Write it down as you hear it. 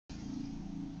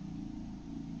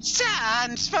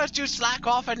Sans, first you slack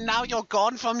off and now you're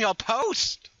gone from your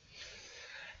post.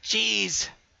 Jeez.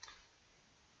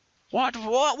 What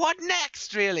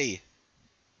next, really?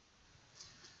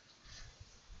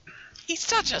 He's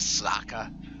such a slacker.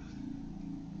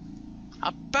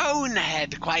 A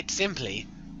bonehead, quite simply.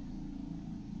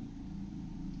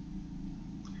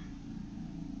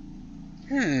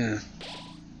 I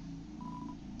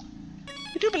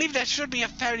do believe there should be a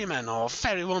ferryman or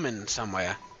ferrywoman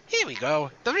somewhere. Here we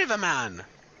go, the riverman.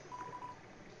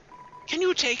 Can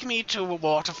you take me to a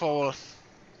waterfall?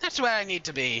 That's where I need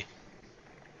to be.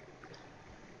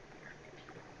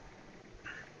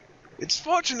 It's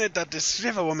fortunate that this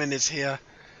riverwoman is here.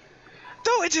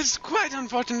 Though it is quite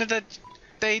unfortunate that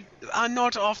they are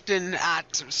not often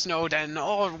at Snowden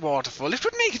or Waterfall. It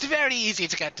would make it very easy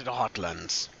to get to the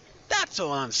Hotlands. That's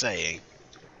all I'm saying.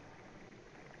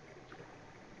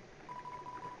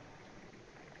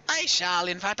 I shall.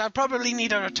 In fact, I'll probably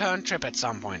need a return trip at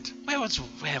some point. Where was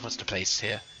the place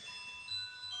here?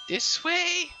 This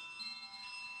way?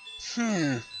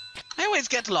 I always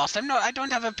get lost. I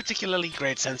don't have a particularly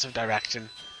great sense of direction.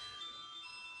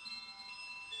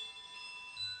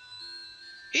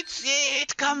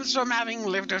 It comes from having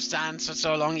lived with Sans for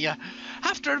so long. You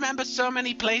have to remember so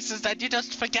many places that you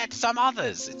just forget some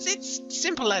others. It's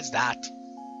simple as that.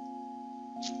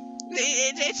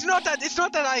 It's not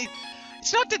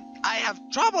that I have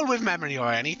trouble with memory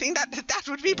or anything. That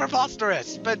would be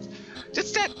preposterous. But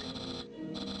just that.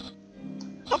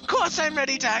 Of course, I'm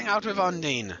ready to hang out with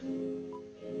Undine.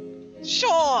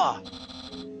 Sure.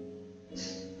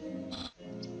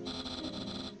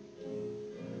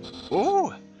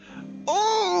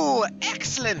 Oh,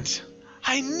 excellent!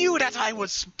 I knew that I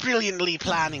was brilliantly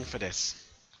planning for this.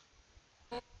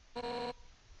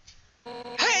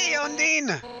 Hey,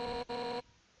 Undine!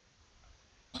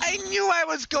 I knew I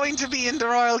was going to be in the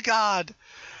Royal Guard.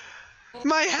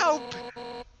 My help,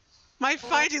 my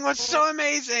fighting was so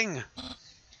amazing.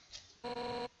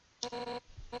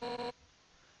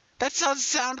 That does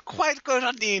sound quite good,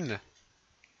 Undine.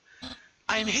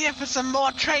 I'm here for some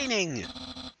more training.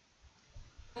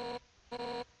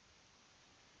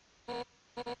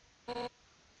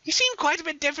 You seem quite a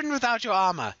bit different without your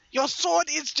armor. Your sword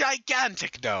is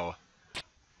gigantic, though.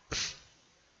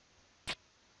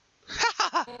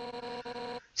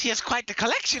 She has quite the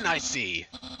collection, I see.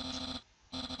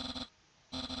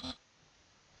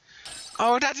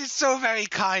 Oh, that is so very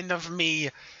kind of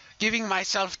me, giving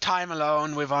myself time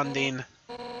alone with Undine.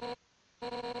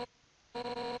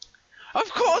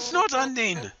 Of course not,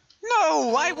 Undine.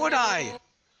 No, why would I?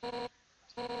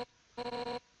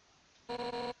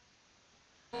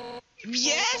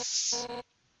 Yes!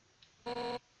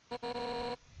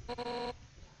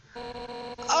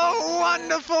 Oh,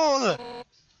 wonderful!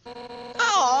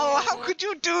 Oh, how could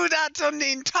you do that,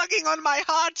 Undine? Tugging on my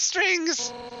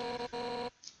heartstrings!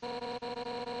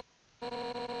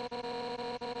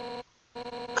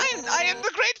 I am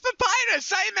the great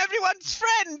Papyrus! I am everyone's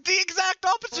friend! The exact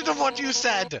opposite of what you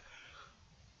said!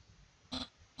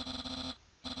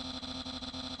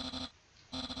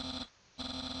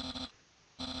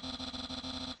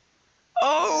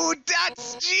 Oh,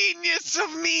 that's genius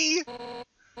of me!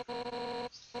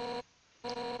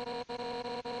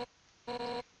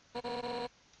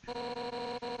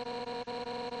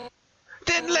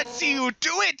 Then let's see you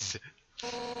do it!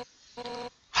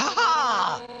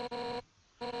 Ha-ha!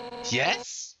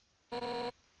 Yes?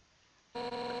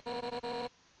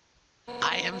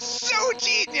 I am so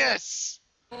genius!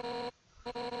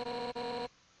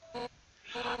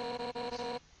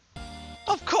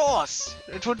 Of course!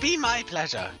 It would be my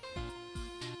pleasure.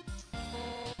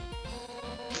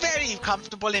 Very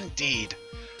comfortable indeed.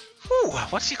 Whew,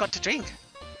 what's she got to drink?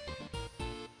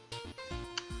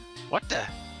 What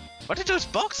are those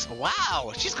boxes?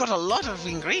 Wow, she's got a lot of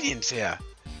ingredients here.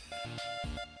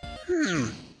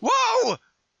 Whoa!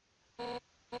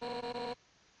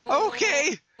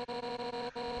 Okay.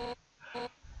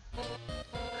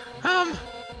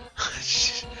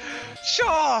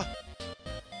 Sure.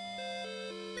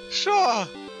 Sure.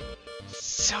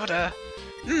 Soda.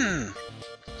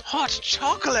 Hot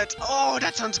chocolate. Oh,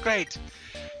 that sounds great.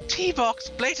 Tea box,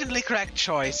 blatantly correct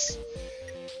choice.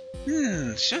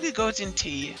 Sugar goes in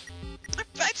tea.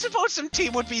 I suppose some tea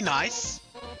would be nice.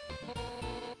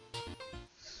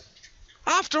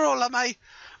 After all, my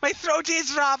throat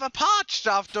is rather parched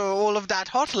after all of that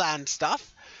Hotland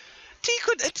stuff.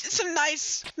 Some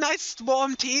nice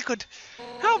warm tea could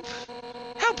help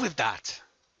with that.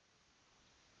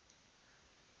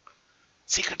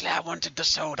 Secretly, I wanted the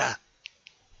soda.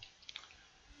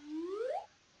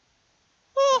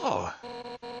 Oh.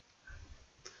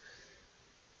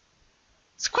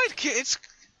 It's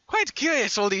quite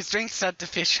curious, all these drinks that the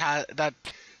fish that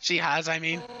she has, I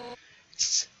mean.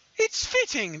 It's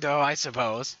fitting, though, I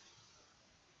suppose.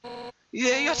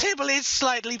 Yeah, your table is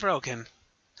slightly broken.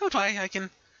 Don't worry, I can...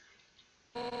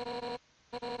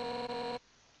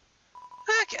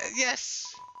 Okay,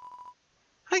 yes.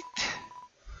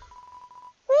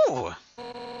 Ooh!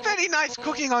 Very nice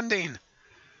cooking, Undine.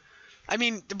 I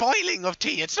mean, the boiling of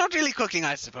tea. It's not really cooking,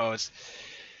 I suppose.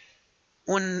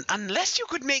 Unless you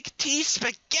could make tea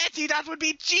spaghetti, that would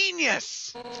be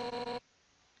genius!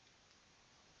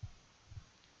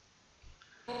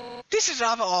 This is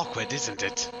rather awkward, isn't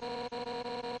it?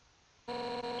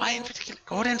 Why in particular?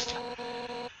 Golden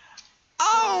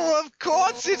Oh, of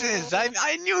course it is!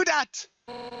 I knew that!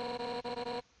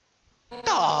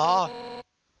 Aww!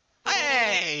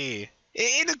 Hey!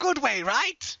 In a good way,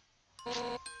 right?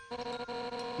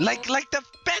 Like the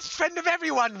best friend of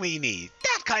everyone, Weenie.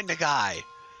 That kind of guy.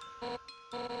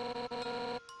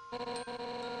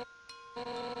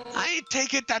 I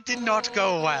take it that did not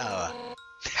go well.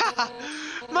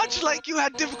 Much like you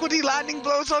had difficulty landing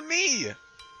blows on me.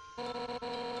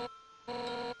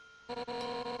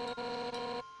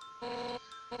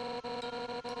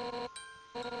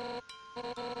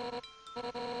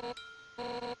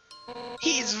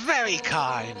 He's very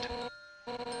kind.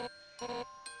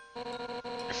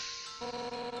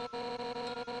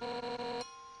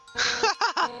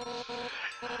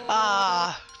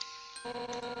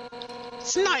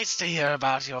 It's nice to hear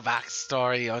about your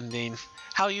backstory, Undine.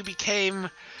 How you became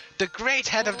the great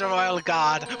head of the royal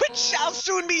guard, which shall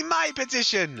soon be my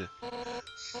position.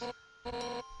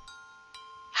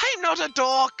 I'm not a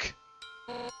dork.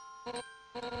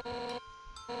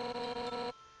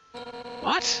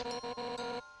 What?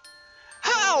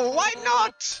 How? Why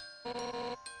not?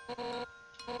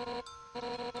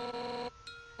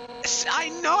 I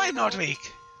know I'm not weak.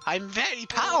 I'm very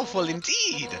powerful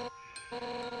indeed.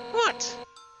 What?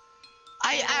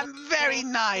 I am very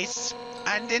nice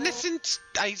and innocent,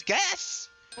 I guess.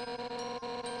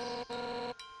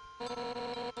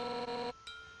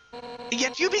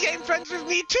 Yet you became friends with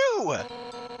me too.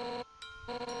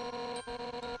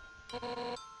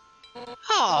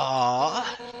 Aww.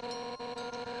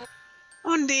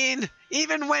 Undine,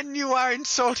 even when you are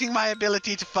insulting my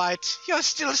ability to fight, you're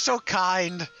still so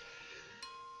kind.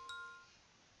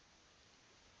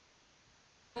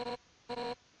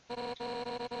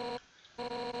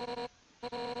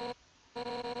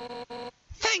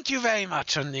 Thank you very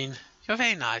much, Undine. You're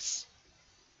very nice.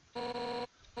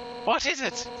 What is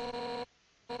it?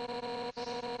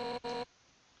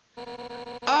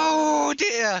 Oh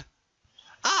dear.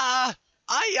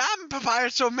 I am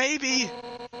Papyrus, so maybe.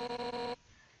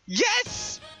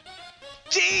 Yes!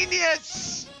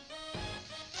 Genius!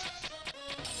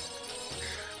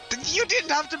 You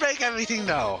didn't have to break everything,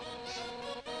 though.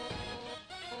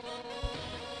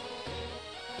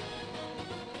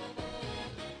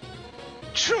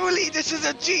 Truly, this is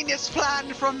a genius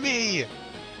plan from me.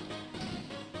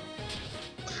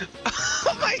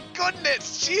 Oh my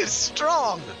goodness, she is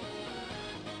strong.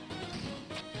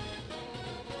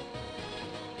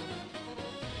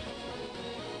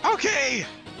 Okay,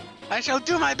 I shall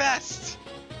do my best.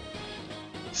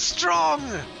 Strong.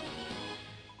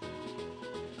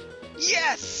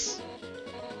 Yes.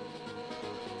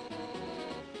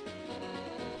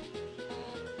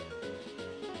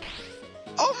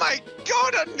 Oh my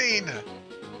god, Undine!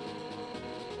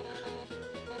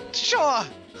 Sure!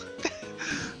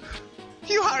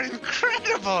 You are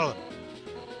incredible!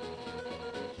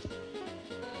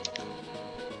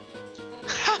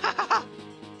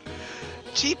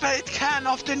 Cheaper it can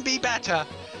often be better,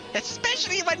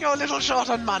 especially when you're a little short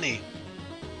on money.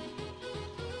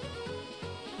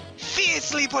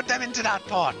 Fiercely put them into that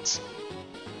pot.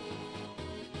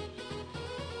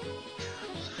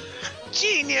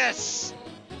 Genius!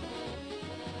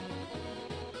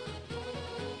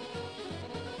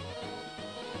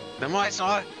 The more I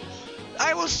saw,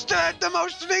 I will stir it the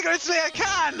most vigorously I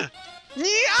can!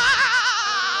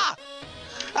 Yeah!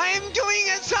 I am doing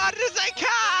as hard as I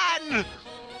can!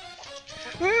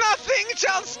 Nothing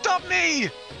shall stop me!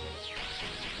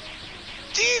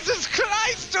 Jesus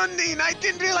Christ, Undine! I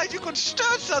didn't realize you could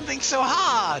stir something so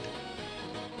hard!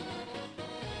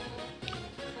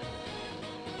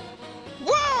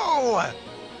 Whoa!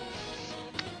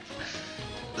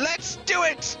 Let's do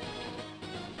it!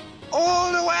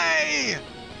 All the way!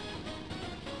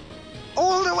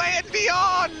 All the way and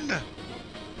beyond!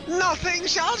 Nothing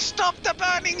shall stop the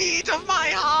burning heat of my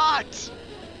heart!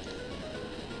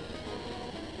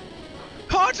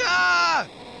 Potter!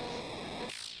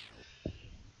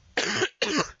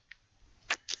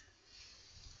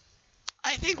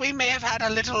 I think we may have had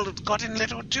gotten a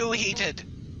little too heated.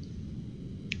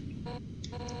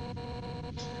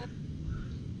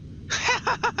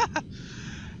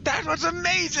 That was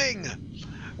amazing!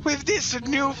 With this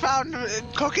newfound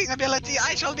cooking ability,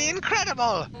 I shall be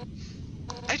incredible!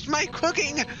 My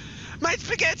cooking, my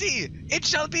spaghetti, it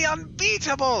shall be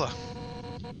unbeatable!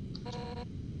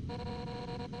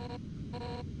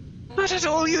 Not at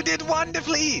all, you did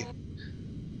wonderfully!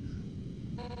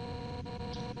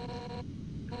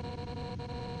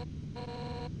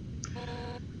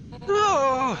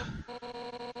 Oh!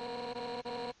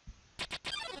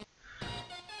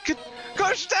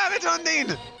 Gosh damn it,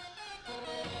 Undine!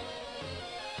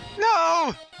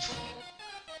 No!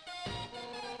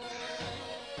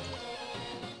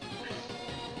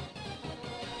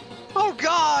 Oh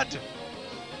God!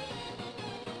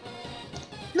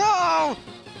 No!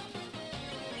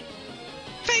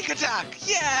 Fake attack!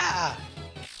 Yeah!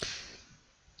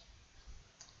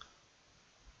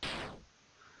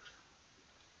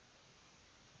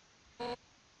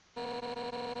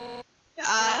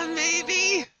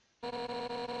 Maybe?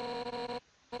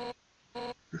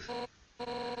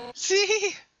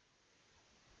 See?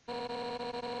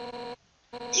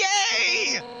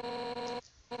 Yay!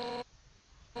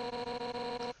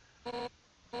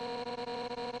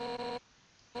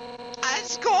 A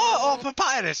score or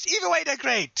Papyrus? Either way, they're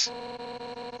great.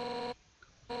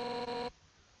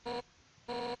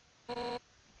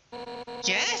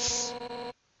 Yes?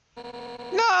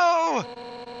 No!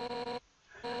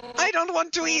 I don't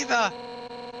want to either.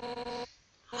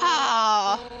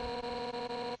 Ah.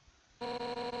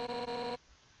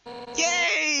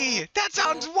 Yay! That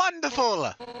sounds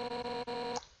wonderful!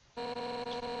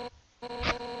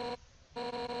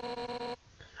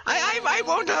 I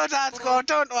won't hurt Asgore,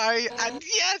 don't worry. And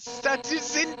yes, that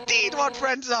is indeed what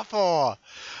friends are for.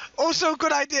 Also,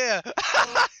 good idea.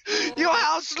 Your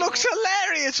house looks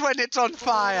hilarious when it's on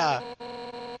fire.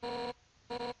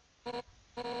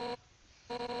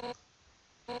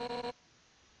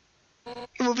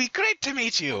 It will be great to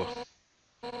meet you.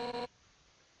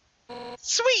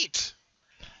 Sweet!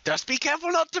 Just be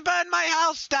careful not to burn my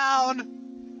house down.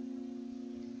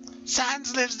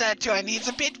 Sans lives there too, and he's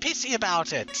a bit pissy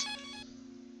about it.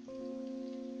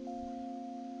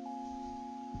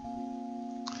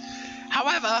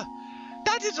 However,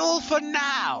 that is all for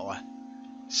now.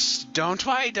 Don't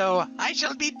worry though, I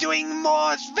shall be doing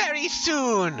more very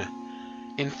soon.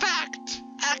 In fact,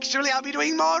 actually I'll be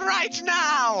doing more right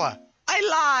now.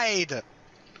 I lied.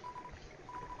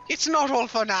 It's not all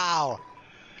for now.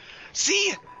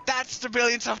 See, that's the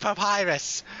brilliance of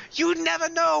Papyrus. You never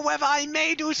know whether I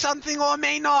may do something or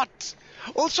may not.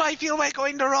 Also, I feel we're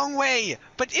going the wrong way.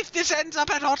 But if this ends up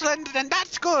at Hotland, then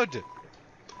that's good.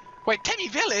 Wait, Temmie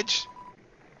Village?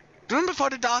 The room before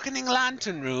the darkening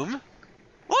lantern room?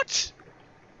 What?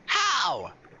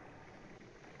 How?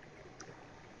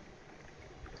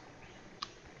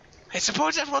 I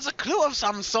suppose that was a clue of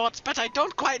some sort, but I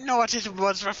don't quite know what it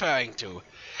was referring to.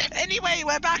 Anyway,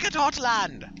 we're back at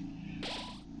Hotland.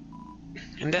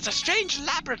 And there's a strange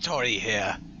laboratory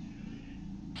here.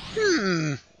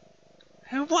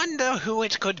 I wonder who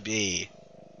it could be.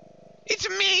 It's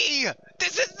me!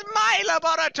 This is my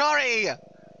laboratory!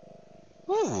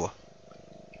 Ooh.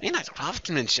 Very nice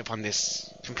craftsmanship on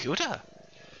this computer.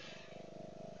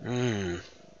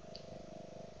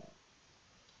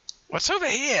 What's over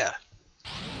here?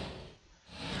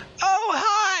 Oh,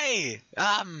 hi!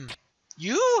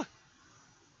 You?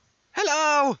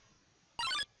 Hello?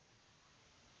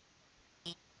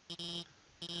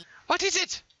 What is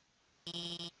it?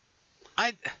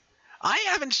 I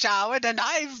haven't showered and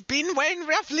I've been wearing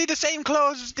roughly the same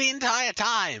clothes the entire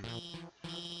time.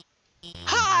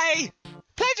 Hi!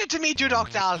 Pleasure to meet you,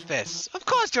 Dr. Alphys. Of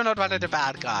course you're not one of the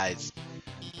bad guys.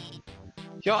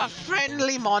 You're a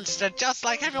friendly monster just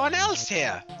like everyone else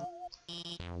here.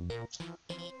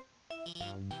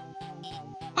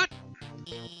 What?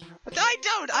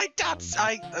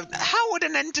 How would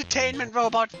an entertainment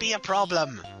robot be a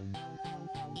problem?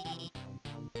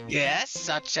 Yes,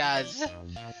 such as...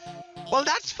 Well,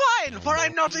 that's fine, for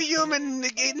I'm not a human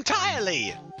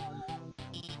entirely.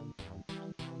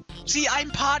 See,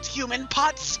 I'm part human,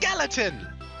 part skeleton.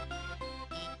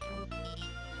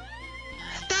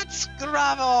 That's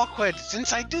rather awkward,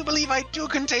 since I do believe I do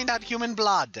contain that human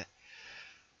blood.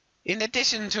 In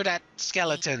addition to that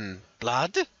skeleton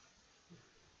blood.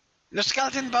 The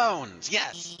skeleton bones,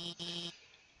 yes.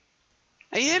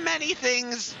 I hear many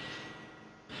things.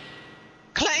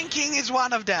 Clanking is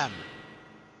one of them.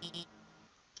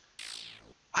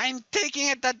 I'm taking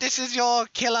it that this is your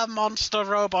killer monster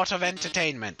robot of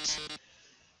entertainment.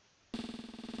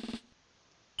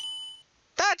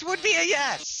 That would be a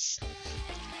yes.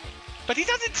 But he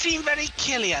doesn't seem very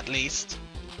killy, at least.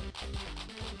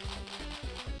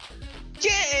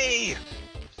 Yay!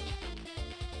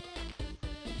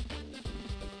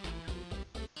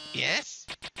 Yes?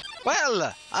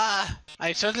 Well,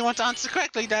 I certainly want to answer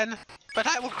correctly then, but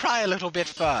I will cry a little bit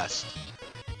first.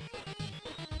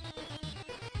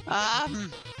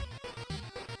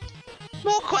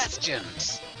 More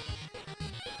questions.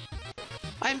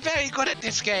 I'm very good at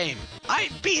this game.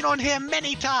 I've been on here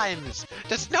many times.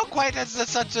 There's not quite as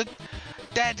such a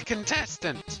dead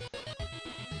contestant.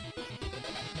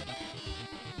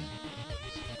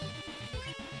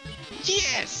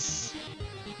 Yes!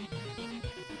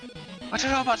 What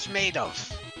are robots made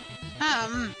of?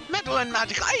 Metal and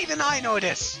magic. Even I know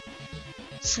this.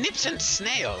 Snips and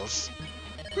snails.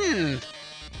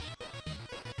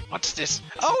 What's this?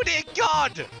 Oh dear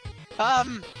God!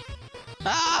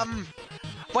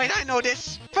 Wait, I know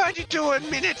this. 32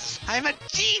 minutes. I'm a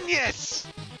genius.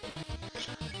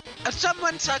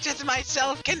 Someone such as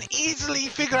myself can easily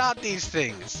figure out these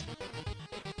things.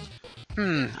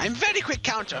 I'm very quick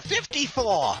counter.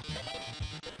 54.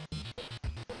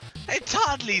 It's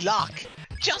hardly luck.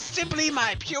 Just simply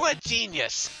my pure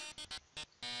genius.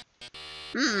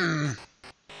 That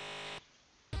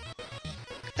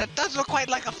does look quite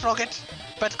like a frogget,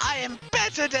 but I am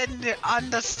better than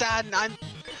understand.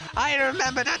 I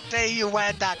remember that day you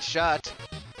wear that shirt.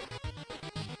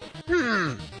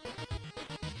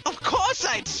 Of course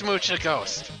I'd smooch a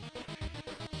ghost.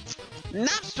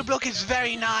 Napstablook is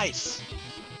very nice.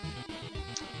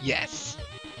 Yes.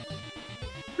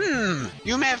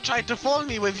 You may have tried to fool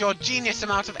me with your genius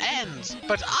amount of ends,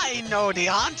 but I know the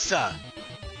answer.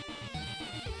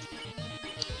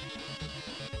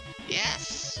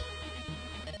 Yes.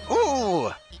 Ooh,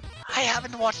 I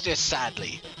haven't watched this,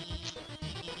 sadly.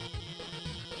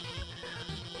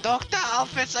 Dr.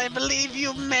 Alphys, I believe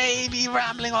you may be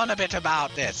rambling on a bit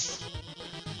about this.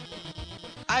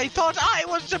 I thought I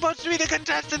was supposed to be the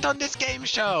contestant on this game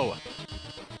show.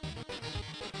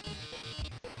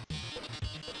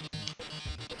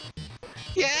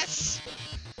 Yes.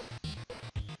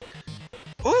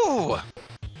 Ooh.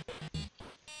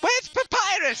 Where's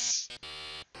Papyrus?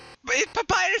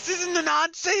 Papyrus isn't an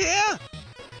answer here?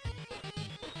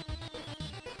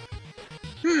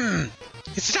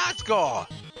 It's Asgore.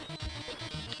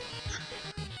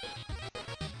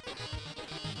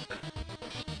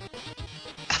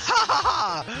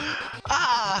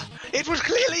 It was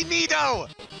clearly Mido!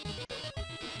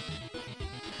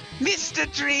 Mr.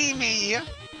 Dreamy!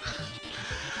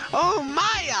 Oh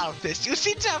my, Alphys, you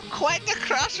seem to have quite a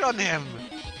crush on him!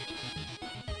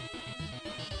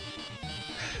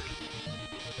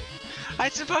 I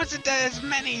suppose that there's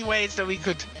many ways that we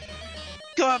could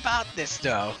go about this,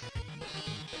 though.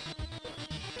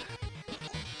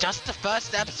 Just the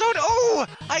first episode? Oh!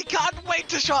 I can't wait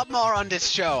to show up more on this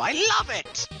show! I love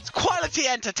it! It's quality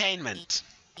entertainment!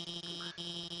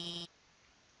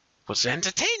 What's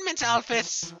entertainment,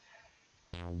 Alphys?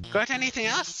 Got anything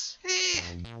else?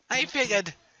 I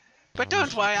figured. But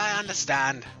don't worry, I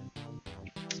understand.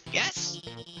 Yes?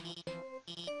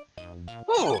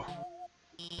 Ooh.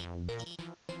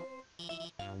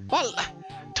 Well,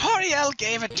 Toriel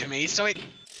gave it to me, so it...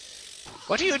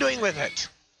 What are you doing with it?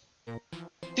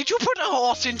 Did you put a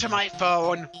horse into my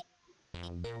phone?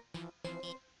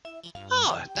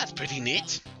 Oh, that's pretty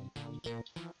neat.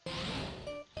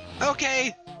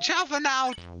 Okay, ciao for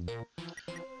now.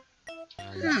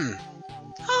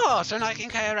 Oh, so now I can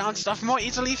carry around stuff more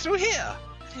easily through here.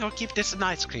 I think I'll keep this an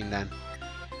ice cream then.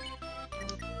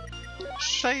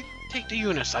 Should I take the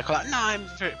unicycle out? No, I'm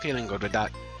feeling good with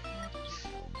that.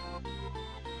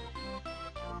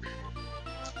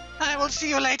 I will see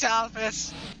you later,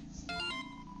 Alphys.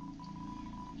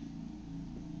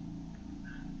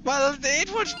 Well,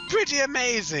 it was pretty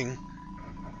amazing.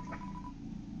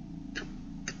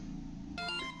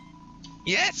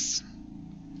 Yes.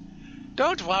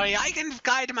 Don't worry, I can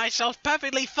guide myself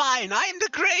perfectly fine. I'm the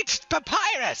great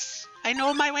Papyrus. I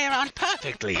know my way around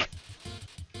perfectly.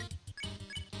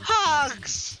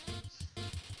 Hugs.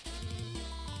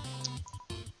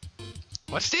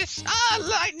 What's this? Ah,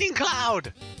 lightning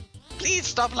cloud. Please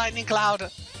stop, lightning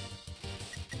cloud.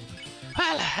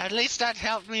 Well, at least that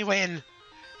helped me win.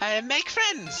 Make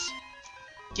friends.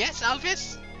 Yes,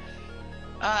 Alphys?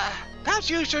 Perhaps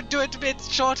you should do it a bit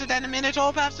shorter than a minute,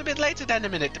 or perhaps a bit later than a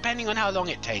minute, depending on how long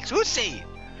it takes. We'll see.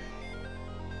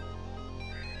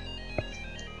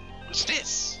 What's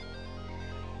this?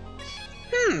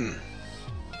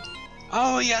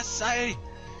 Oh, yes,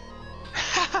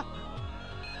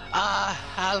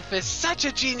 Alphys, such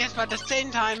a genius, but at the same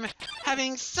time,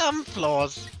 having some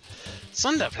flaws.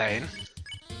 Thunderplane?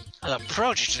 I'll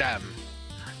approach them.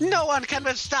 No one can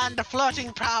withstand the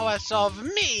floating prowess of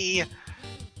me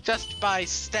just by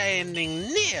standing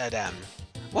near them.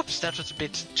 Whoops, that was a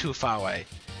bit too far away.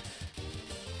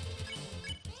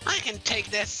 I can take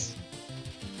this.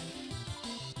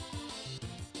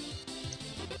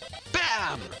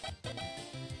 Bam!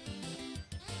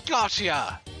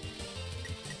 Gotcha!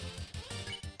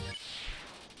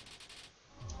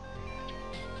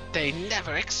 They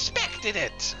never expected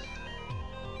it!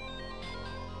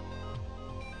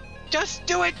 Just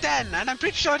do it then, and I'm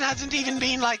pretty sure it hasn't even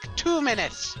been like 2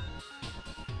 minutes.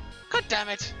 God damn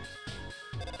it.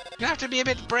 You have to be a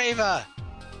bit braver.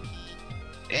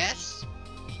 Yes?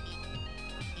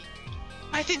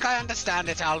 I think I understand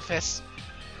it, Alphys.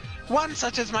 One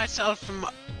such as myself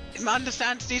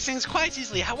understands these things quite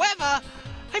easily. However,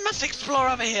 I must explore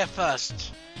over here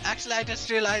first. Actually, I just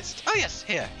realized... Oh yes,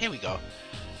 here we go.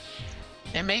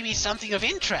 There may be something of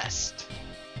interest.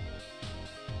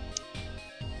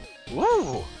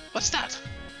 Ooh, what's that?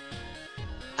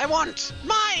 I want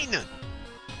mine!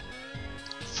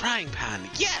 Frying pan,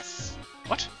 yes!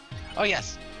 What? Oh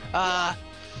yes. An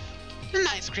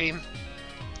ice cream.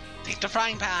 Take the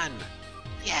frying pan.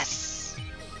 Yes!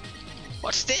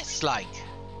 What's this like?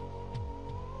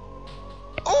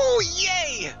 Oh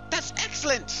yay! That's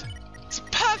excellent! It's a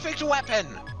perfect weapon!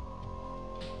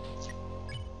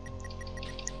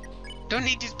 Don't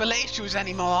need these belay shoes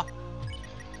anymore.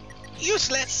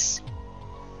 Useless!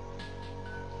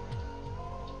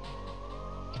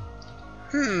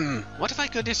 What if I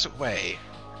go this way?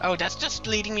 Oh, that's just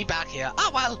leading me back here.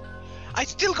 Oh well! I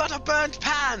still got a burnt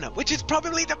pan, which is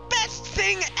probably the best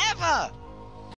thing ever!